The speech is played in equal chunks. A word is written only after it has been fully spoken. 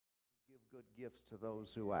good gifts to those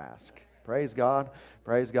who ask. Praise God.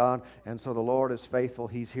 Praise God. And so the Lord is faithful.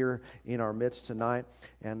 He's here in our midst tonight.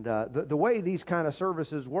 And the way these kind of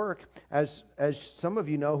services work, as some of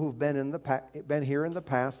you know who've been here in the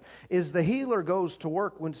past, is the healer goes to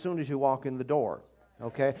work as soon as you walk in the door.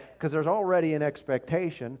 Okay? Because there's already an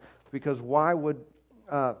expectation. Because why would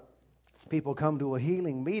people come to a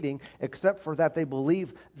healing meeting except for that they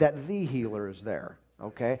believe that the healer is there?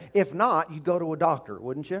 Okay? If not, you'd go to a doctor,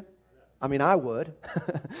 wouldn't you? I mean, I would.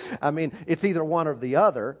 I mean, it's either one or the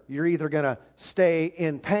other. You're either going to stay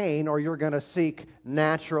in pain or you're going to seek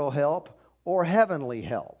natural help or heavenly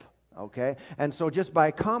help. Okay? And so just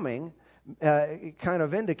by coming, it kind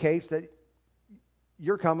of indicates that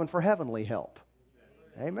you're coming for heavenly help.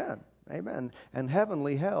 Amen. Amen. And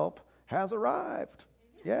heavenly help has arrived.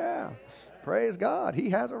 Yeah. Praise God.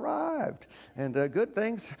 He has arrived. And good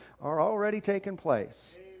things are already taking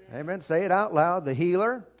place. Amen. Say it out loud. The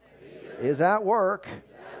healer is at work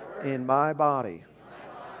in my body.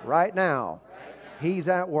 Right now, He's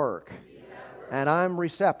at work. And I'm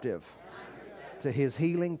receptive to His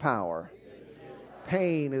healing power.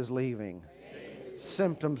 Pain is leaving.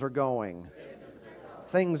 Symptoms are going.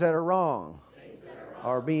 Things that are wrong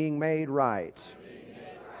are being made right.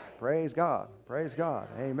 Praise God. Praise God.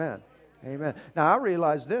 Amen. Amen. Now, I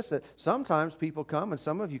realize this, that sometimes people come, and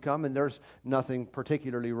some of you come, and there's nothing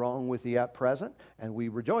particularly wrong with you at present, and we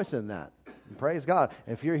rejoice in that. And praise God.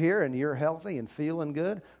 If you're here and you're healthy and feeling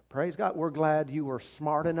good, praise God. We're glad you were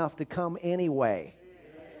smart enough to come anyway.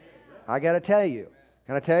 I got to tell you.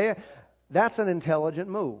 Can I tell you? That's an intelligent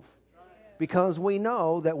move. Because we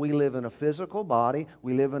know that we live in a physical body,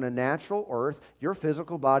 we live in a natural earth. Your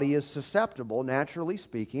physical body is susceptible, naturally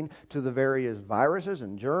speaking, to the various viruses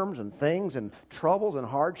and germs and things and troubles and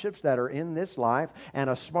hardships that are in this life. And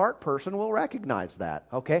a smart person will recognize that.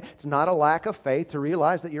 Okay? It's not a lack of faith to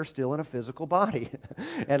realize that you're still in a physical body.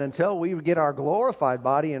 And until we get our glorified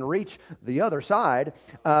body and reach the other side,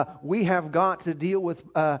 we have got to deal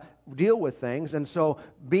with things. And so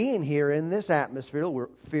being here in this atmosphere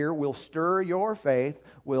will stir your faith,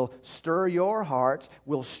 will stir your hearts,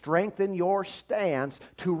 will strengthen your stance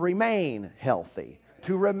to remain healthy,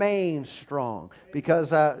 to remain strong.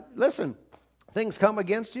 Because, listen, things come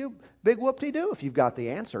against you, big whoop-de-doo if you've got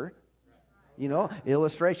the answer. You know,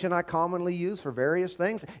 illustration I commonly use for various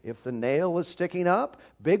things. If the nail is sticking up,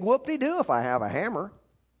 big whoop-de-doo if I have a hammer.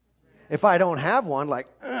 If I don't have one,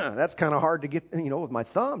 that's kind of hard to get, with my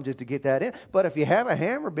thumb just to get that in. But if you have a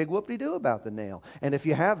hammer, big whoop-de-doo about the nail. And if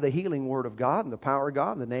you have the healing Word of God and the power of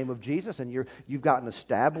God in the name of Jesus, and you've gotten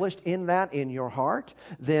established in that in your heart,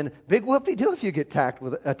 then big whoop-de-doo if you get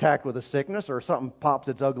attacked with a sickness or something pops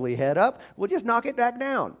its ugly head up. We'll just knock it back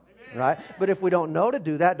down, right? But if we don't know to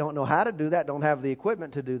do that, don't know how to do that, don't have the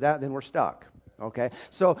equipment to do that, then we're stuck. Okay,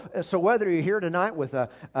 so whether you're here tonight with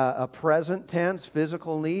a present tense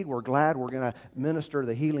physical need, we're glad we're going to minister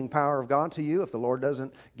the healing power of God to you if the Lord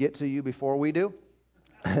doesn't get to you before we do.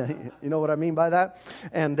 You know what I mean by that?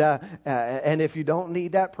 And if you don't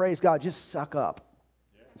need that, praise God, just suck up.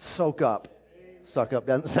 Soak up. Suck up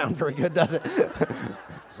doesn't sound very good, does it?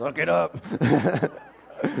 Suck it up.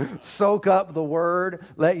 Soak up the Word.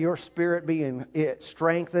 Let your spirit be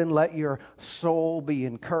strengthened. Let your soul be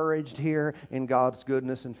encouraged here in God's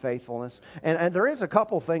goodness and faithfulness. And there is a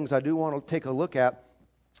couple things I do want to take a look at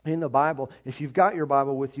in the Bible. If you've got your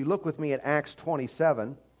Bible with you, look with me at Acts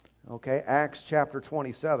 27. Okay, Acts chapter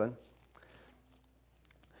 27.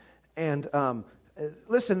 And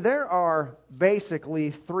listen, there are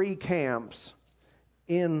basically three camps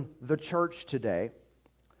in the church today.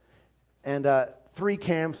 And three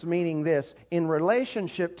camps meaning this. In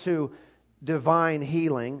relationship to divine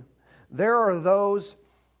healing, there are those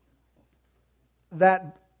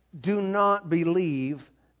that do not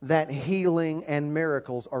believe that healing and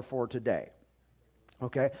miracles are for today.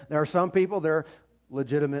 Okay? There are some people, they're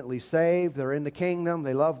legitimately saved, they're in the kingdom,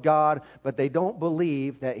 they love God, but they don't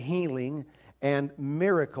believe that healing and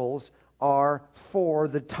miracles are for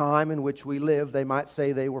the time in which we live. They might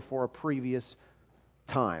say they were for a previous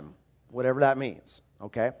time. Whatever that means,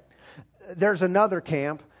 okay? There's another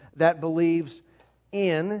camp that believes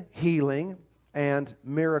in healing and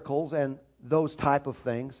miracles and those type of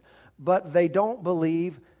things, but they don't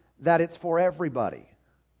believe that it's for everybody.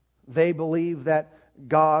 They believe that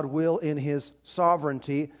God will, in His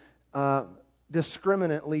sovereignty,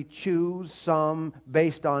 discriminately choose some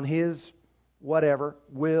based on His whatever,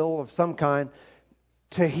 will of some kind,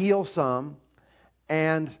 to heal some,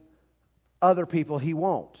 and other people He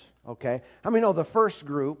won't. Okay? I mean, the first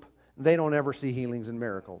group, they don't ever see healings and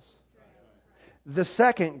miracles. The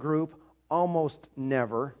second group almost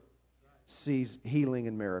never sees healing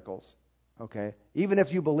and miracles. Okay? Even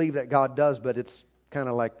if you believe that God does, but it's kind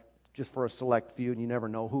of like just for a select few and you never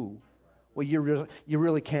know who. Well, you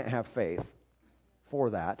really can't have faith for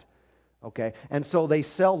that. Okay? And so they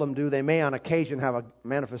seldom do. They may on occasion have a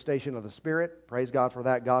manifestation of the Spirit. Praise God for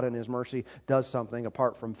that. God in His mercy does something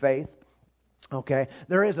apart from faith. Okay?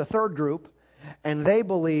 There is a third group, and they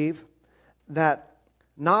believe that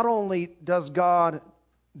not only does God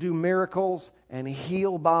do miracles and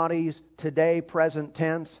heal bodies today, present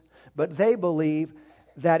tense, but they believe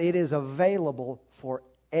that it is available for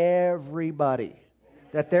everybody.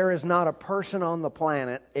 That there is not a person on the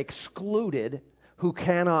planet excluded who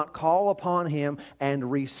cannot call upon Him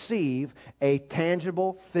and receive a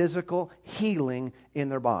tangible, physical healing in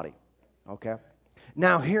their body. Okay?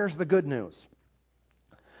 Now, here's the good news.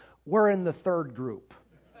 We're in the third group.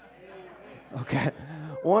 Okay?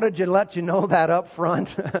 Wanted to let you know that up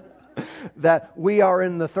front, that we are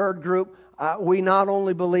in the third group. We not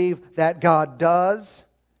only believe that God does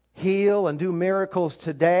heal and do miracles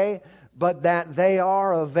today, but that they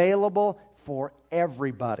are available for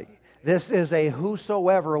everybody. This is a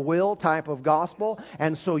whosoever will type of gospel,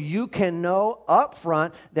 and so you can know up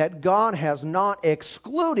front that God has not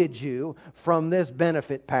excluded you from this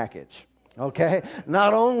benefit package. Okay?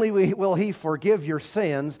 Not only will He forgive your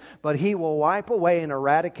sins, but He will wipe away and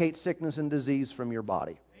eradicate sickness and disease from your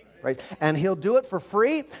body. Right? And He'll do it for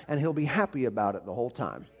free, and He'll be happy about it the whole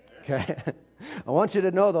time. Okay? I want you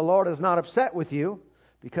to know the Lord is not upset with you,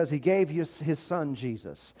 because He gave you His Son,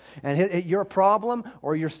 Jesus. And your problem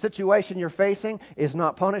or your situation you're facing is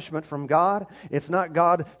not punishment from God. It's not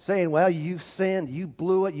God saying, well, you sinned, you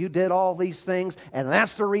blew it, you did all these things, and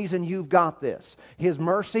that's the reason you've got this. His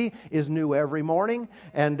mercy is new every morning,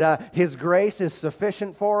 and His grace is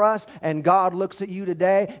sufficient for us, and God looks at you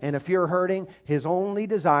today, and if you're hurting, His only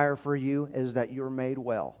desire for you is that you're made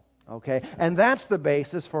well. Okay? And that's the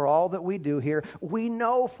basis for all that we do here. We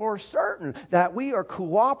know for certain that we are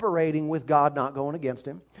cooperating with God, not going against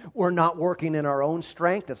Him. We're not working in our own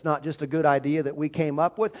strength. It's not just a good idea that we came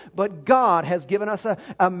up with. But God has given us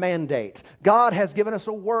a mandate. God has given us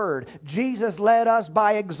a word. Jesus led us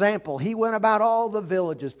by example. He went about all the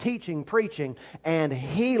villages, teaching, preaching, and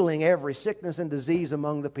healing every sickness and disease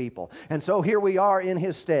among the people. And so here we are in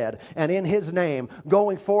His stead and in His name,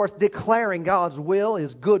 going forth, declaring God's will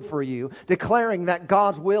is good for you, declaring that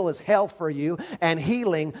God's will is health for you, and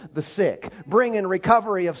healing the sick, bringing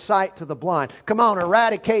recovery of sight to the blind. Come on,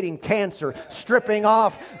 eradicating cancer, stripping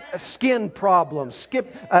off skin problems,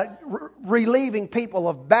 relieving people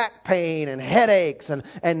of back pain and headaches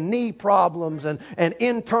and knee problems and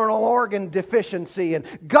internal organ deficiency. And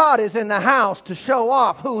God is in the house to show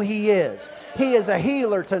off who He is. He is a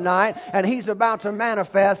healer tonight, and He's about to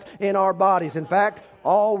manifest in our bodies. In fact,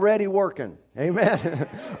 already working. Amen.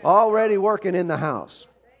 Already working in the house.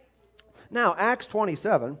 Now, Acts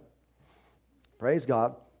 27, praise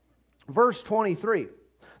God, verse 23.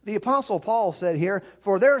 The Apostle Paul said here,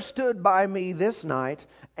 "For there stood by me this night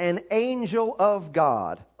an angel of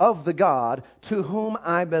God, of the God to whom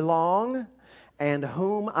I belong and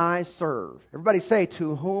whom I serve." Everybody say,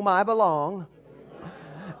 "To whom I belong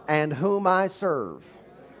and whom I serve."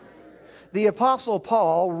 The Apostle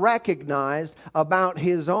Paul recognized about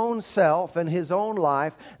his own self and his own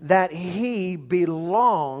life that he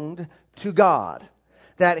belonged to God,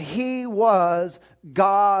 that he was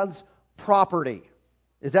God's property.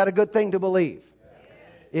 Is that a good thing to believe?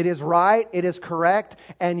 It is right, it is correct,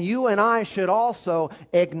 and you and I should also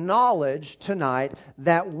acknowledge tonight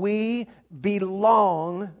that we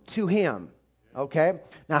belong to Him. Okay?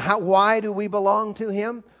 Now, why do we belong to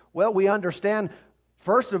Him? Well, we understand,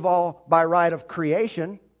 first of all, by right of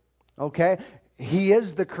creation. Okay? He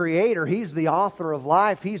is the creator. He's the author of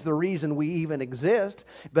life. He's the reason we even exist.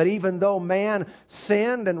 But even though man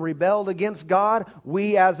sinned and rebelled against God,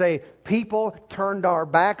 we as a people turned our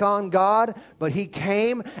back on God. But He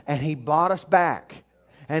came and He bought us back.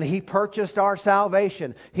 And He purchased our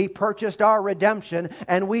salvation. He purchased our redemption.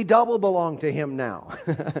 And we double belong to Him now.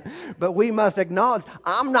 But we must acknowledge,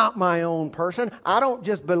 I'm not my own person. I don't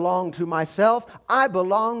just belong to myself. I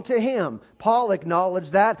belong to Him. Paul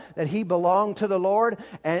acknowledged that he belonged to the Lord.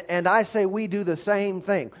 And I say we do the same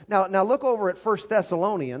thing. Now look over at 1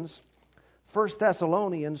 Thessalonians. 1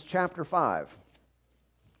 Thessalonians chapter 5.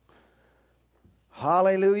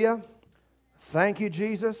 Hallelujah. Thank you,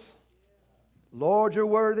 Jesus. Lord, You're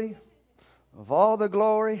worthy of all the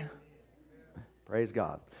glory. Praise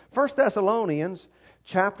God. 1 Thessalonians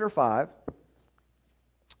chapter 5.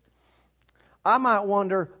 I might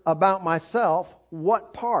wonder about myself,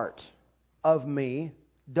 what part of me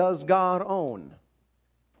does God own?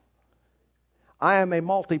 I am a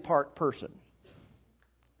multi-part person.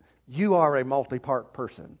 you are a multi-part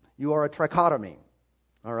person. You are a trichotomy.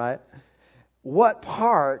 All right? What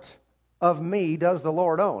part of me does the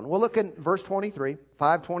Lord own? Well, look at verse 23,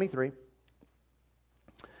 5:23.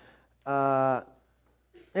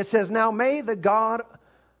 It says, "Now may the God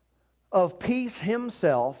of peace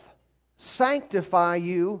himself sanctify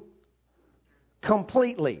you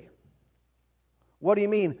completely." What do you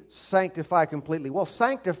mean, sanctify completely? Well,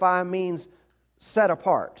 sanctify means set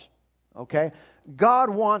apart. Okay? God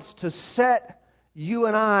wants to set you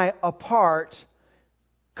and I apart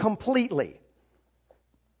completely.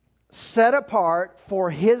 Set apart for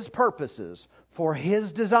His purposes, for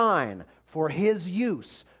His design, for His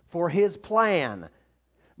use, for His plan.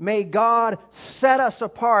 May God set us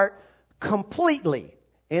apart completely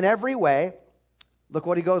in every way. Look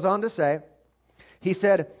what he goes on to say. He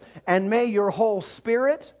said, "And may your whole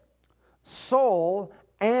spirit, soul,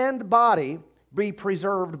 and body be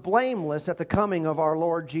preserved blameless at the coming of our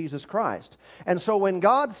Lord Jesus Christ." And so when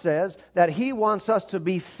God says that He wants us to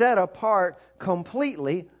be set apart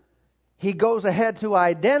completely, He goes ahead to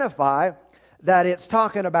identify that it's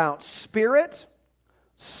talking about spirit,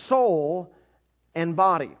 soul, and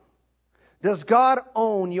body. Does God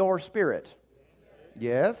own your spirit?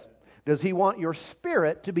 Yes. Does He want your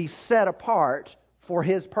spirit to be set apart for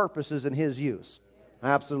His purposes and His use?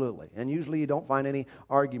 Absolutely. And usually you don't find any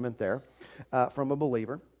argument there from a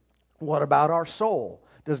believer. What about our soul?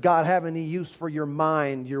 Does God have any use for your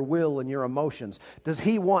mind, your will, and your emotions? Does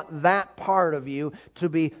He want that part of you to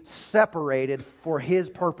be separated for His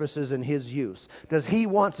purposes and His use? Does He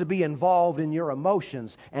want to be involved in your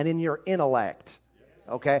emotions and in your intellect?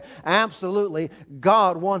 Okay? Absolutely.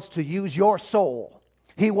 God wants to use your soul.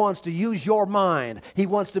 He wants to use your mind. He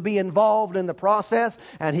wants to be involved in the process,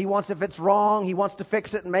 and He wants, if it's wrong, He wants to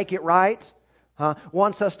fix it and make it right.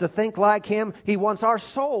 Wants us to think like Him. He wants our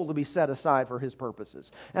soul to be set aside for His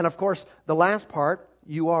purposes. And of course, the last part,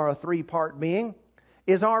 you are a three-part being,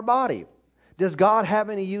 is our body. Does God have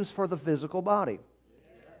any use for the physical body?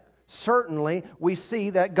 Certainly, we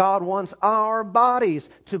see that God wants our bodies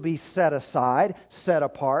to be set aside, set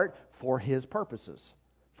apart for His purposes,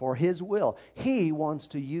 for His will. He wants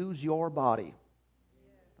to use your body.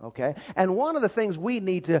 Okay? And one of the things we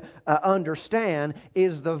need to understand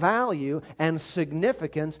is the value and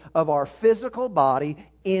significance of our physical body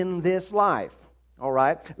in this life. All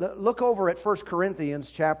right? Look over at 1 Corinthians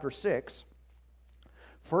chapter 6.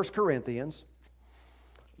 1 Corinthians,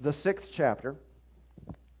 the 6th chapter.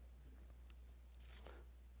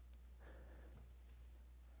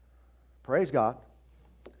 Praise God.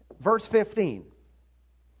 Verse 15.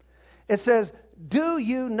 It says, "Do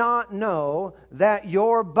you not know that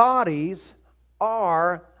your bodies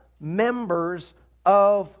are members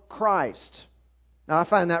of Christ?" Now, I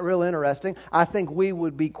find that real interesting. I think we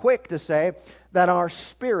would be quick to say that our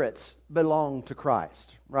spirits belong to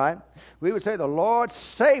Christ, right? We would say, "The Lord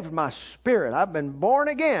saved my spirit. I've been born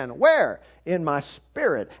again." Where? In my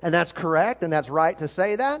spirit. And that's correct, and that's right to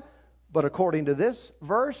say that. But according to this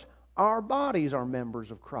verse, our bodies are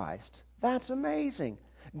members of Christ. That's amazing.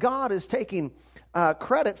 God is taking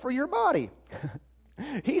credit for your body.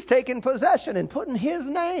 He's taking possession and putting His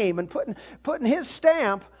name and putting His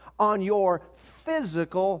stamp on your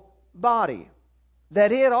physical body.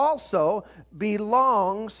 That it also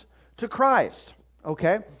belongs to Christ.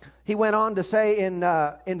 Okay? He went on to say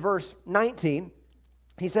in verse 19,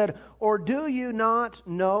 he said, "Or do you not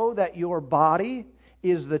know that your body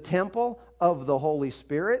is the temple of the Holy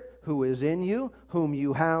Spirit who is in you, whom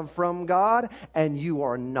you have from God, and you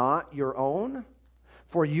are not your own?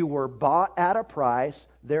 For you were bought at a price,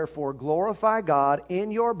 therefore glorify God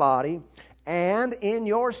in your body and in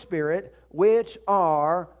your spirit, which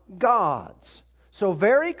are God's." So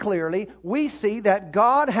very clearly, we see that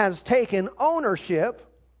God has taken ownership,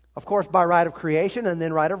 of course by right of creation and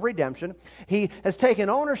then right of redemption. He has taken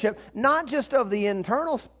ownership not just of the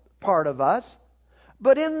internal part of us,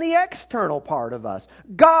 but in the external part of us.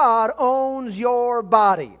 God owns your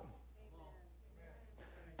body.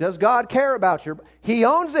 Does God care about your body? He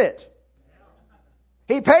owns it.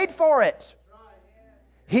 He paid for it.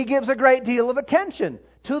 He gives a great deal of attention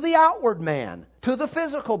to the outward man, to the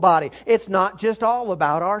physical body. It's not just all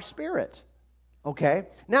about our spirit. Okay?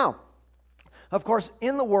 Now, of course,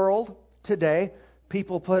 in the world today,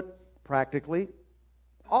 people put practically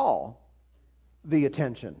all the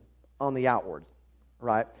attention on the outward.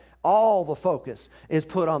 Right? All the focus is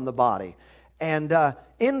put on the body. And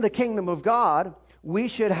in the kingdom of God, we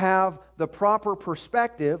should have the proper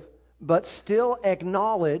perspective, but still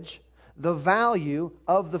acknowledge the value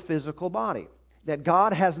of the physical body. That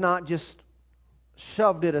God has not just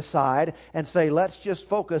shoved it aside and say, let's just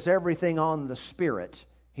focus everything on the spirit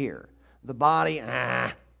here. The body,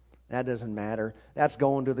 that doesn't matter. That's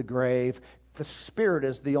going to the grave. The spirit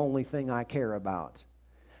is the only thing I care about.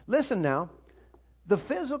 Listen now, the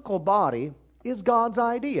physical body is God's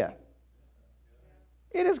idea.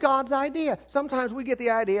 It is God's idea. Sometimes we get the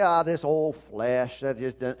idea, this old flesh, that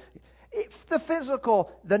just the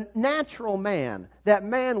physical, the natural man, that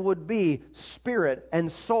man would be spirit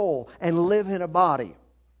and soul and live in a body,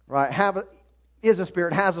 right? Is a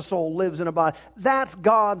spirit, has a soul, lives in a body. That's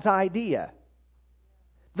God's idea.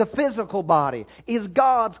 The physical body is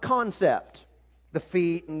God's concept. The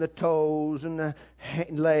feet and the toes and the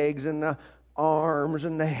legs and the arms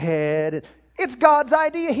and the head. It's God's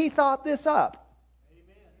idea. He thought this up.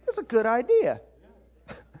 It's a good idea.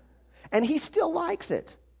 And He still likes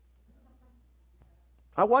it.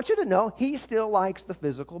 I want you to know He still likes the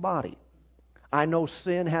physical body. I know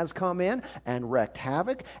sin has come in and wreaked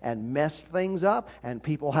havoc and messed things up, and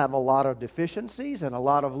people have a lot of deficiencies and a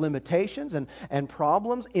lot of limitations and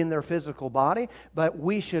problems in their physical body, but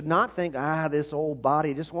we should not think, this old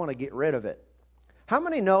body, just want to get rid of it. How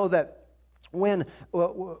many know that when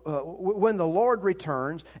the Lord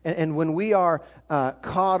returns and when we are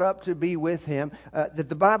caught up to be with Him, that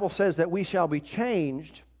the Bible says that we shall be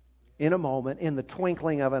changed in a moment, in the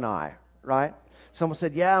twinkling of an eye, right? Someone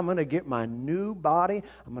said, I'm going to get my new body.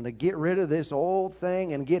 I'm going to get rid of this old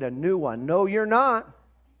thing and get a new one. No, you're not.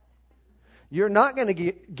 You're not going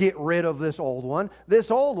to get rid of this old one.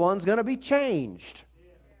 This old one's going to be changed.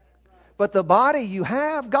 But the body you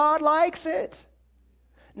have, God likes it.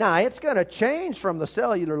 Now, it's going to change from the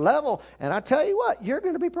cellular level, and I tell you what, you're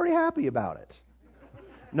going to be pretty happy about it.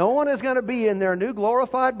 No one is going to be in their new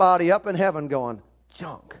glorified body up in heaven going,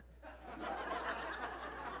 junk.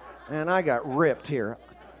 And I got ripped here.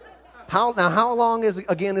 How long is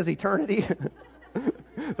eternity?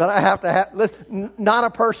 That I have to have. Listen, not a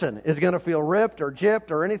person is going to feel ripped or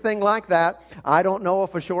gypped or anything like that. I don't know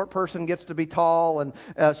if a short person gets to be tall and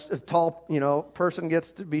a tall, person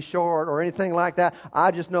gets to be short or anything like that.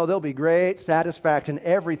 I just know there'll be great satisfaction.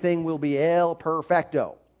 Everything will be el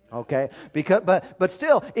perfecto. Okay? But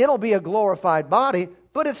still, it'll be a glorified body,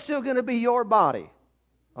 but it's still going to be your body.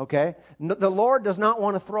 Okay? The Lord does not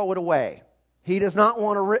want to throw it away. He does not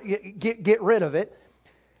want to get rid of it.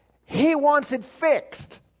 He wants it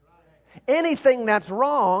fixed. Anything that's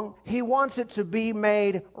wrong, He wants it to be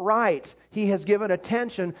made right. He has given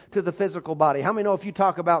attention to the physical body. How many know if you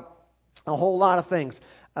talk about a whole lot of things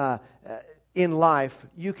in life,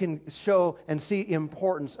 you can show and see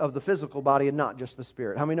importance of the physical body and not just the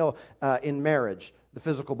spirit? How many know in marriage, the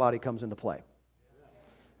physical body comes into play?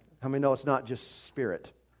 How many know it's not just spirit?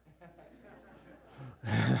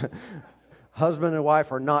 Husband and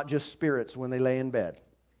wife are not just spirits when they lay in bed.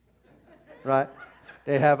 Right?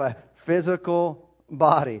 They have a physical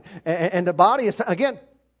body. And the body is, again,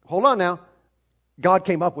 hold on now. God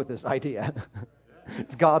came up with this idea.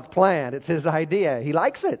 It's God's plan. It's His idea. He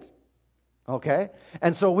likes it. Okay?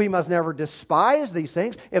 And so we must never despise these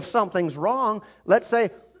things. If something's wrong, let's say,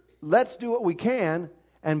 let's do what we can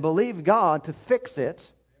and believe God to fix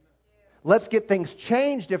it. Let's get things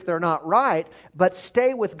changed if they're not right, but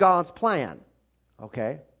stay with God's plan.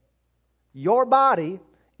 Okay? Your body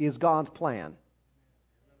is God's plan.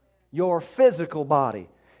 Your physical body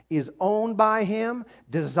is owned by Him,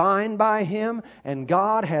 designed by Him, and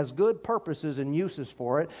God has good purposes and uses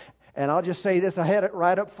for it. And I'll just say this, I had it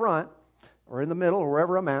right up front, or in the middle, or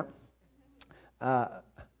wherever I'm at. I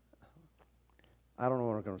don't know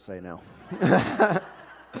what I'm going to say now.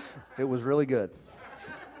 It was really good.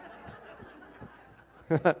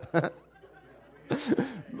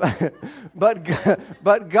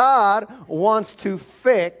 But God wants to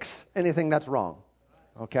fix anything that's wrong.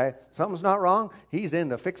 Okay? Something's not wrong, He's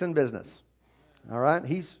into fixing business. All right?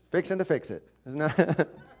 He's fixing to fix it. Isn't that?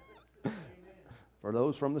 For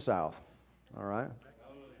those from the South. All right?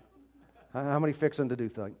 How many fixing to do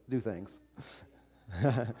things?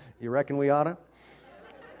 You reckon we ought to?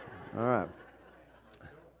 All right.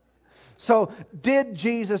 So, did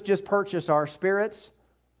Jesus just purchase our spirits?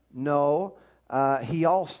 No. He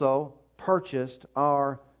also purchased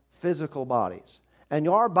our physical bodies. And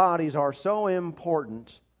our bodies are so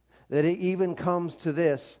important that it even comes to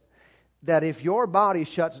this, that if your body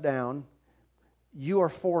shuts down, you are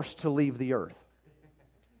forced to leave the earth.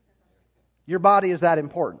 Your body is that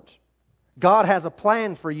important. God has a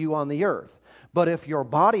plan for you on the earth. But if your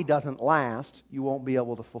body doesn't last, you won't be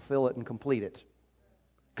able to fulfill it and complete it.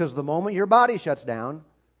 Because the moment your body shuts down,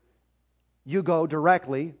 you go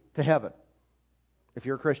directly to heaven. If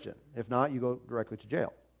you're a Christian. If not, you go directly to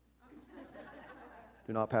jail.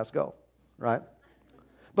 Do not pass go. Right?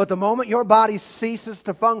 But the moment your body ceases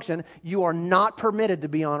to function, you are not permitted to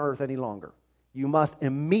be on earth any longer. You must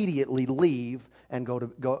immediately leave and go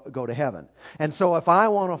to heaven. And so if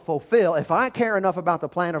I care enough about the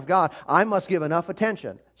plan of God, I must give enough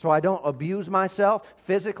attention so I don't abuse myself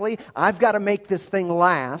physically. I've got to make this thing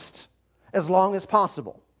last as long as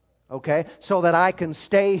possible. Okay? So that I can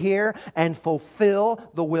stay here and fulfill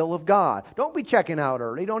the will of God. Don't be checking out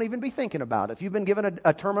early. Don't even be thinking about it. If you've been given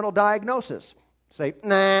a terminal diagnosis, say,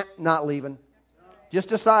 nah, not leaving. Just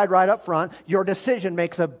decide right up front. Your decision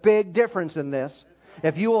makes a big difference in this.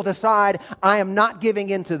 If you will decide, I am not giving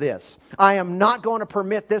into this. I am not going to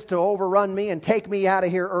permit this to overrun me and take me out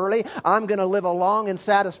of here early. I'm going to live a long and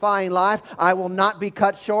satisfying life. I will not be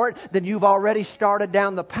cut short. Then you've already started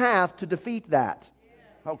down the path to defeat that.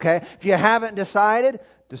 Okay? If you haven't decided,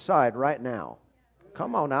 decide right now.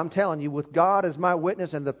 Come on, I'm telling you, with God as my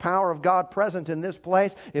witness and the power of God present in this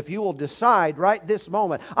place, if you will decide right this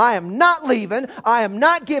moment, I am not leaving, I am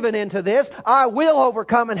not giving into this, I will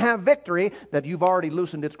overcome and have victory, that you've already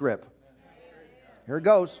loosened its grip. Here it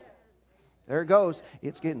goes. There it goes.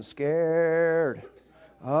 It's getting scared.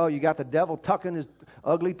 Oh, you got the devil tucking his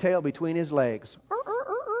ugly tail between his legs.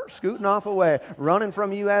 Scooting off away, running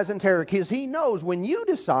from you as in terror. Because he knows when you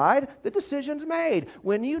decide, the decision's made.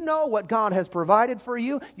 When you know what God has provided for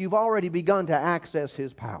you, you've already begun to access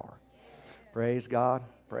His power. Praise God.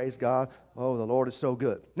 Praise God. Oh, the Lord is so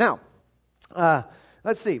good. Now,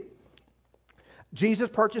 let's see. Jesus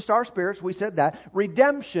purchased our spirits. We said that.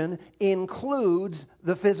 Redemption includes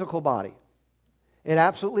the physical body. It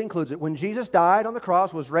absolutely includes it. When Jesus died on the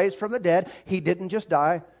cross, was raised from the dead, He didn't just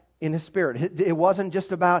die in His spirit. It wasn't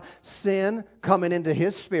just about sin coming into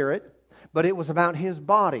His spirit, but it was about His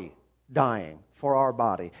body dying for our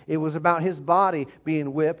body. It was about His body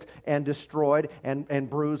being whipped and destroyed and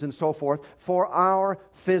bruised and so forth for our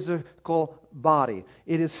physical body.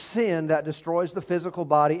 It is sin that destroys the physical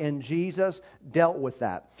body, and Jesus dealt with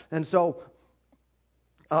that. And so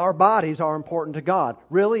our bodies are important to God.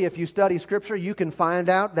 Really, if you study Scripture, you can find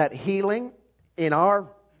out that healing in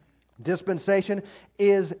our dispensation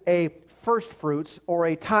is a first fruits or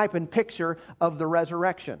a type and picture of the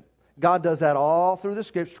resurrection. God does that all through the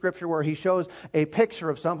Scripture, where He shows a picture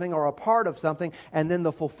of something or a part of something, and then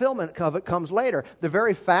the fulfillment of it comes later. The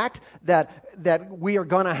very fact that we are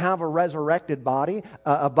going to have a resurrected body,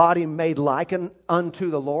 a body made like unto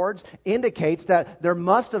the Lord's, indicates that there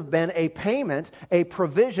must have been a payment, a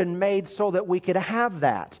provision made so that we could have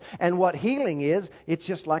that. And what healing is, it's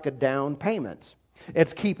just like a down payment.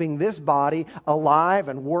 It's keeping this body alive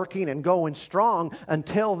and working and going strong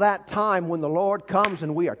until that time when the Lord comes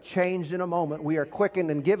and we are changed in a moment. We are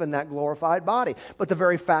quickened and given that glorified body. But the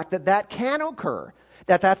very fact that can occur,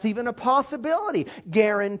 that's even a possibility,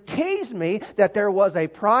 guarantees me that there was a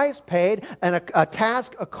price paid and a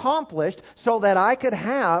task accomplished so that I could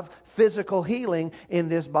have physical healing in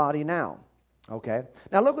this body now. Okay?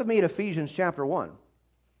 Now look with me at Ephesians chapter 1.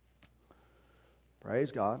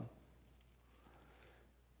 Praise God.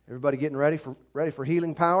 Everybody getting ready for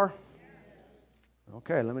healing power?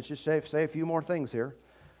 Okay, let me just say a few more things here.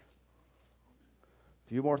 A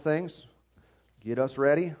few more things. Get us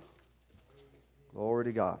ready. Glory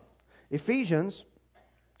to God. Ephesians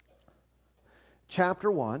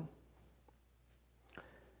chapter 1.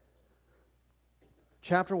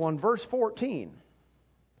 Chapter 1, verse 14.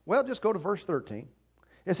 Well, just go to verse 13.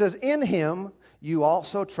 It says, "In Him you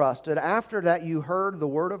also trusted, after that you heard the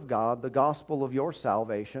word of God, the gospel of your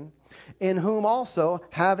salvation, in whom also,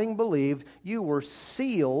 having believed, you were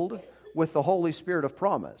sealed with the Holy Spirit of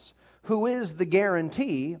promise, who is the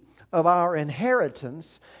guarantee of our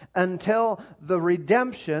inheritance until the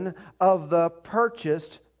redemption of the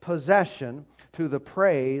purchased possession, to the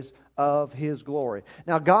praise of His glory."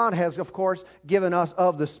 Now, God has, of course, given us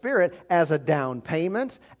of the Spirit as a down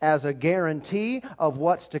payment, as a guarantee of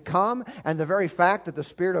what's to come. And the very fact that the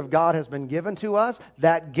Spirit of God has been given to us,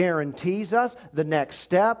 that guarantees us the next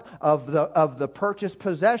step of the purchased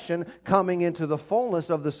possession coming into the fullness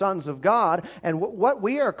of the sons of God. And what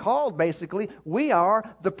we are called, basically, we are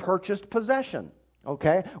the purchased possession.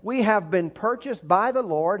 Okay? We have been purchased by the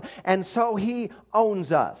Lord, and so He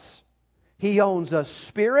owns us. He owns us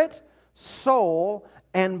spirit, soul,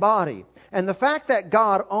 and body. And the fact that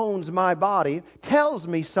God owns my body tells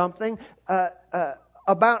me something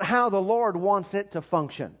about how the Lord wants it to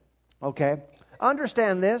function. Okay?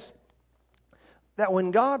 Understand this, that when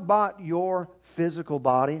God bought your physical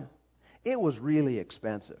body, it was really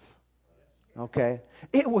expensive. Okay?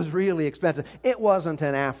 It was really expensive. It wasn't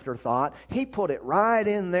an afterthought. He put it right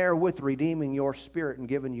in there with redeeming your spirit and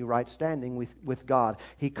giving you right standing with God.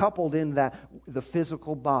 He coupled in that the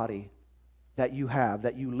physical body that you have,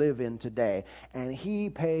 that you live in today. And He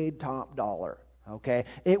paid top dollar. Okay?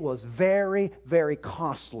 It was very, very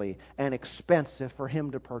costly and expensive for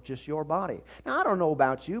Him to purchase your body. Now, I don't know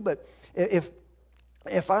about you, but if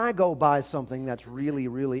I go buy something that's really,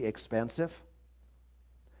 really expensive,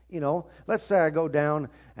 let's say I go down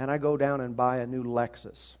and buy a new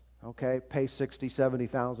Lexus. Okay? Pay $60,000,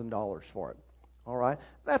 $70,000 for it. All right?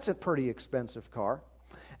 That's a pretty expensive car.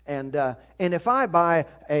 And if I buy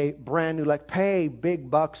a brand new Lexus, pay big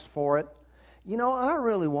bucks for it, I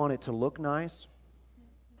really want it to look nice.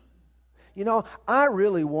 I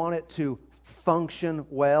really want it to function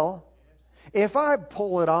well. If I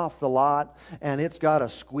pull it off the lot and it's got a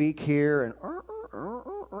squeak here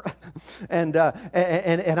and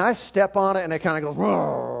I step on it and it kind of goes,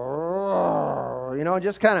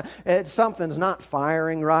 just kind of, something's not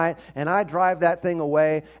firing right, and I drive that thing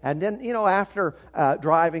away, and then, after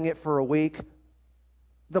driving it for a week,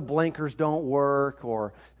 the blinkers don't work,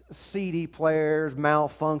 or CD player's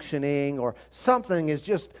malfunctioning, or something is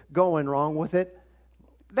just going wrong with it.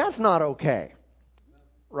 That's not okay,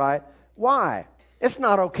 right? Why? It's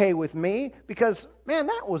not okay with me because, man,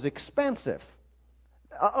 that was expensive.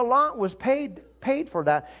 A lot was paid for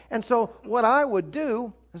that. And so what I would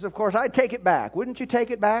do is, of course, I'd take it back. Wouldn't you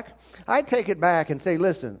take it back? I'd take it back and say,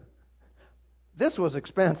 listen, this was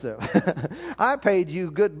expensive. I paid you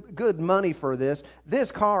good money for this.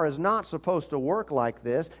 This car is not supposed to work like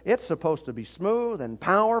this. It's supposed to be smooth and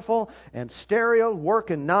powerful and stereo,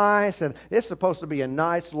 working nice, and it's supposed to be a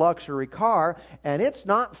nice luxury car, and it's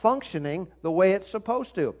not functioning the way it's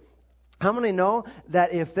supposed to. How many know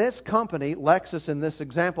that if this company, Lexus in this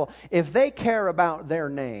example, if they care about their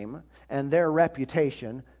name and their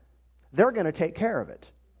reputation, they're going to take care of it?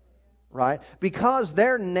 Right? Because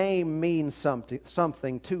their name means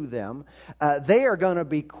something to them, they are going to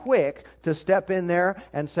be quick to step in there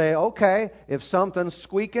and say, okay, if something's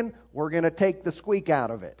squeaking, we're going to take the squeak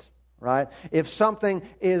out of it. Right? If something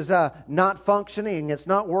is not functioning, it's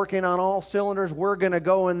not working on all cylinders, we're going to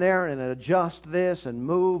go in there and adjust this and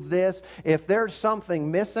move this. If there's something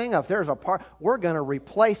missing, if there's a part, we're going to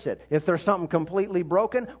replace it. If there's something completely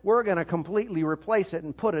broken, we're going to completely replace it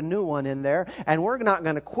and put a new one in there. And we're not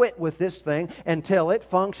going to quit with this thing until it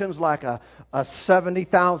functions like a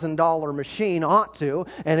 $70,000 machine ought to,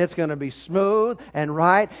 and it's going to be smooth and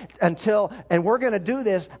right and we're going to do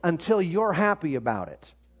this until you're happy about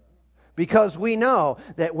it. Because we know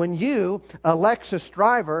that when you, a Lexus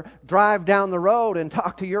driver, drive down the road and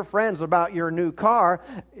talk to your friends about your new car,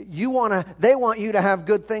 they want you to have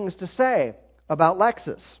good things to say about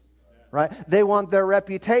Lexus, right? They want their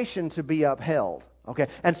reputation to be upheld, okay?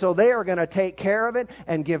 And so they are going to take care of it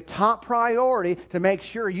and give top priority to make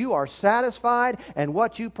sure you are satisfied and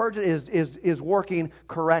what you purchase is working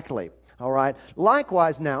correctly, all right?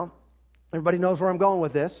 Likewise now, everybody knows where I'm going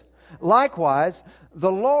with this. Likewise,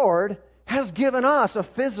 the Lord has given us a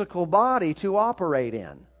physical body to operate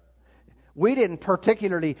in. We didn't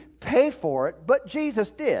particularly pay for it, but Jesus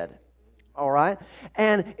did. All right?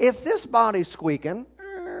 And if this body's squeaking,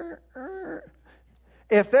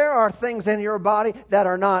 if there are things in your body that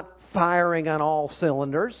are not firing on all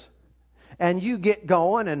cylinders, and you get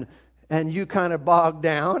going and you kind of bog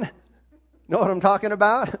down, know what I'm talking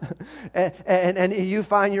about? and you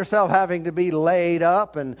find yourself having to be laid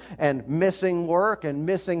up and missing work and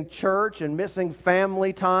missing church and missing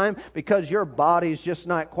family time because your body's just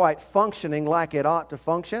not quite functioning like it ought to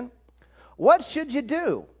function. What should you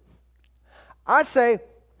do? I'd say,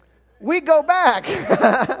 we go back.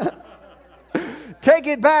 Take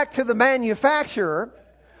it back to the manufacturer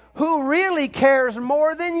who really cares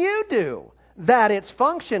more than you do that it's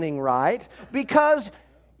functioning right, because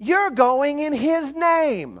you're going in His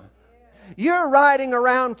name. You're riding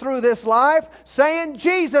around through this life saying,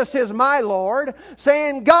 Jesus is my Lord,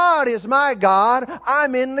 saying, God is my God,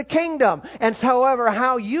 I'm in the kingdom. And however,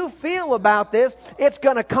 how you feel about this, it's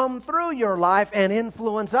going to come through your life and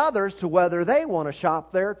influence others to whether they want to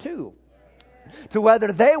shop there too. To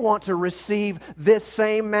whether they want to receive this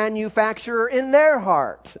same manufacturer in their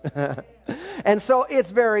heart. And so it's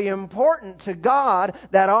very important to God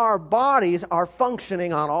that our bodies are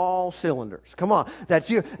functioning on all cylinders. Come on, that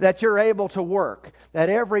you're able to work, that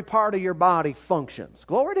every part of your body functions.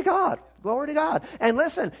 Glory to God. Glory to God. And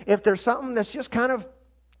listen, if there's something that's just kind of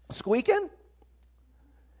squeaking,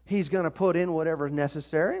 He's going to put in whatever's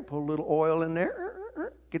necessary, put a little oil in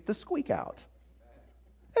there, get the squeak out.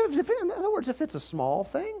 In other words, if it's a small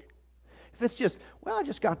thing, if it's just, I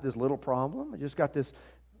just got this little problem, I just got this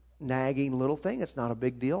nagging little thing, it's not a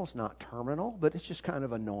big deal, it's not terminal, but it's just kind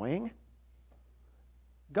of annoying.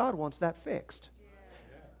 God wants that fixed.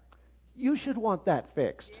 You should want that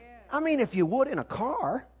fixed. I mean, if you would in a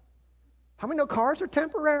car. How many know cars are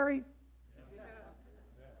temporary?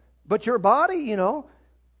 But your body, you know,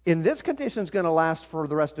 in this condition is going to last for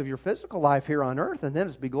the rest of your physical life here on earth, and then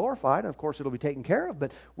it's be glorified, and of course it'll be taken care of,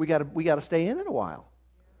 but we got to stay in it a while.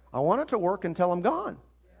 I want it to work until I'm gone.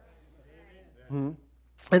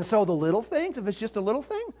 And so the little things, if it's just a little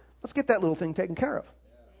thing, let's get that little thing taken care of.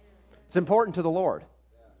 It's important to the Lord.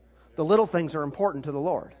 The little things are important to the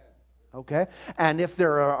Lord. Okay? And if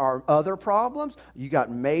there are other problems, you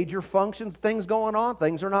got major functions, things going on,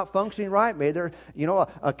 things are not functioning right, maybe there's, you know,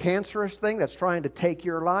 a cancerous thing that's trying to take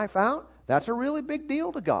your life out, that's a really big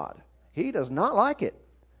deal to God. He does not like it.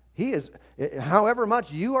 He is, however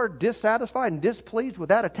much you are dissatisfied and displeased with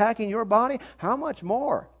that attacking your body, how much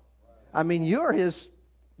more? I mean, you're his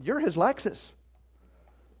Lexus.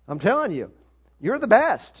 I'm telling you, you're the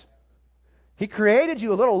best. He created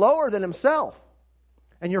you a little lower than himself.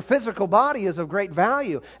 And your physical body is of great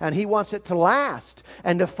value, and He wants it to last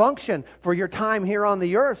and to function for your time here on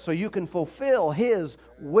the earth so you can fulfill His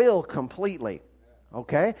will completely.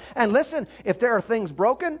 Okay? And listen, if there are things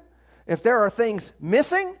broken, if there are things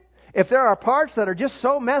missing, if there are parts that are just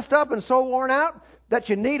so messed up and so worn out that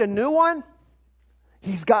you need a new one,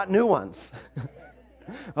 He's got new ones.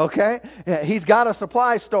 Okay? He's got a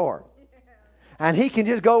supply store. And He can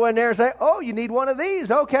just go in there and say, oh, you need one of these.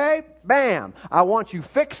 Okay, bam. I want you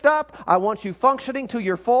fixed up. I want you functioning to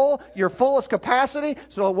your fullest capacity.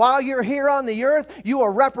 So while you're here on the earth, you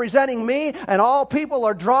are representing me, and all people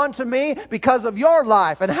are drawn to me because of your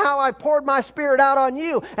life and how I poured my Spirit out on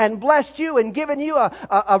you and blessed you and given you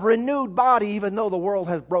a renewed body, even though the world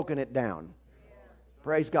has broken it down.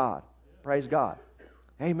 Praise God. Praise God.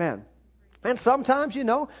 Amen. And sometimes, you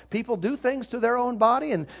know, people do things to their own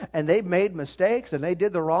body and they've made mistakes and they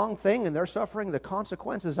did the wrong thing and they're suffering the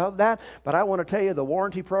consequences of that. But I want to tell you, the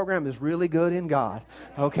warranty program is really good in God.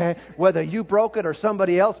 Okay? Whether you broke it or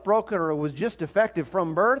somebody else broke it or it was just defective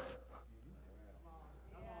from birth,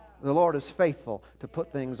 the Lord is faithful to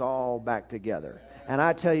put things all back together. And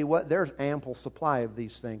I tell you what, there's ample supply of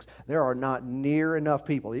these things. There are not near enough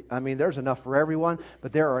people. I mean, there's enough for everyone,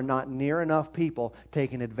 but there are not near enough people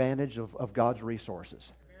taking advantage of God's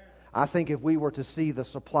resources. I think if we were to see the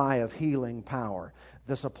supply of healing power,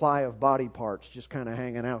 the supply of body parts just kind of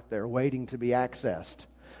hanging out there waiting to be accessed,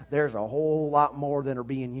 there's a whole lot more than are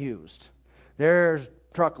being used. There's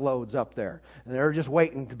truckloads up there, and they're just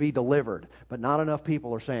waiting to be delivered. But not enough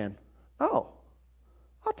people are saying, oh,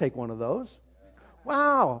 I'll take one of those.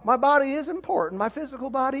 Wow, my body is important. My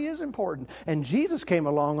physical body is important. And Jesus came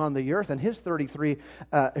along on the earth in His 33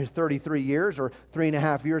 years or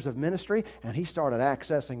 3.5 years of ministry, and He started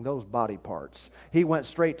accessing those body parts. He went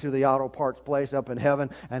straight to the auto parts place up in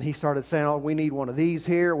heaven, and He started saying, oh, we need one of these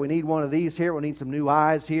here. We need one of these here. We need some new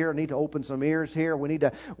eyes here. We need to open some ears here. We need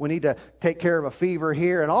to take care of a fever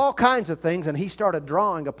here and all kinds of things. And He started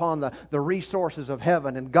drawing upon the resources of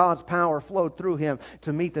heaven, and God's power flowed through Him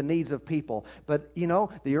to meet the needs of people. But you know,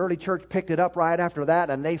 the early church picked it up right after that,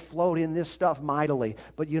 and they flowed in this stuff mightily.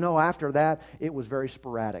 But you know, after that, it was very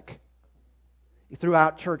sporadic.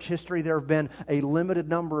 Throughout church history, there have been a limited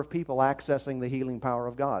number of people accessing the healing power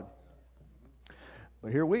of God.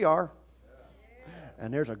 But here we are.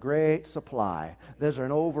 And there's a great supply. There's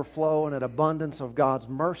an overflow and an abundance of God's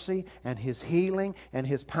mercy and His healing and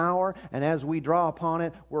His power. And as we draw upon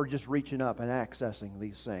it, we're just reaching up and accessing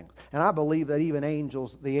these things. And I believe that even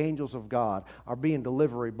angels, the angels of God, are being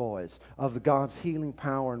delivery boys of God's healing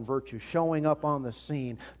power and virtue, showing up on the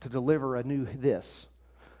scene to deliver a new this,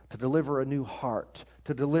 to deliver a new heart,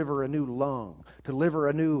 to deliver a new lung, to deliver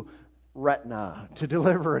a new retina, to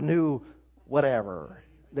deliver a new whatever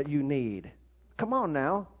that you need. Come on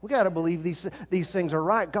now. We got to believe these things are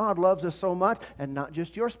right. God loves us so much, and not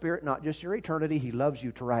just your spirit, not just your eternity. He loves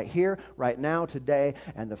you to right here, right now, today,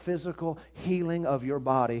 and the physical healing of your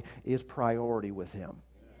body is priority with Him.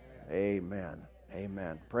 Amen.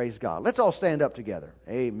 Amen. Praise God. Let's all stand up together.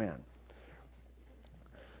 Amen.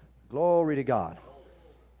 Glory to God.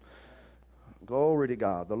 Glory to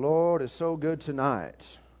God. The Lord is so good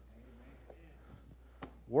tonight.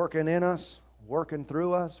 Working in us, working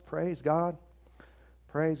through us. Praise God.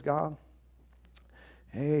 Praise God.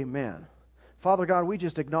 Amen. Father God, we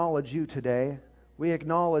just acknowledge You today. We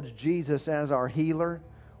acknowledge Jesus as our healer.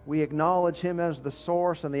 We acknowledge Him as the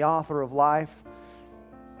source and the author of life.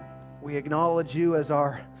 We acknowledge You as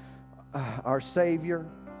our Savior,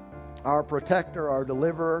 our protector, our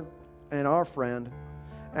deliverer, and our friend.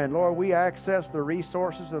 And Lord, we access the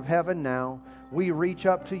resources of heaven now. We reach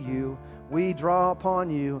up to You. We draw upon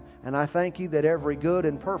You, and I thank You that every good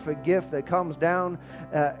and perfect gift that comes down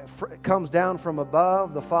from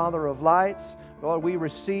above, the Father of lights, Lord, we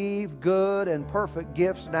receive good and perfect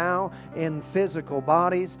gifts now in physical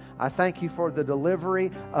bodies. I thank you for the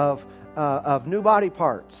delivery of new body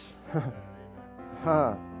parts.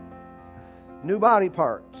 New body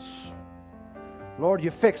parts. Lord,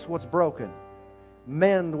 you fix what's broken.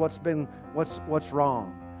 Mend what's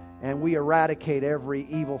wrong. And we eradicate every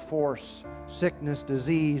evil force, sickness,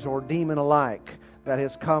 disease, or demon alike that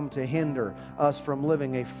has come to hinder us from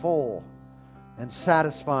living a full and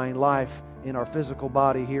satisfying life in our physical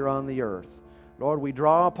body here on the earth. Lord, we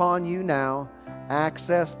draw upon you now.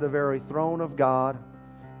 Access the very throne of God.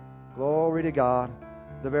 Glory to God.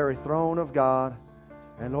 The very throne of God.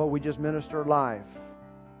 And Lord, we just minister life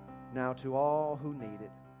now to all who need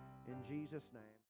it. In Jesus' name.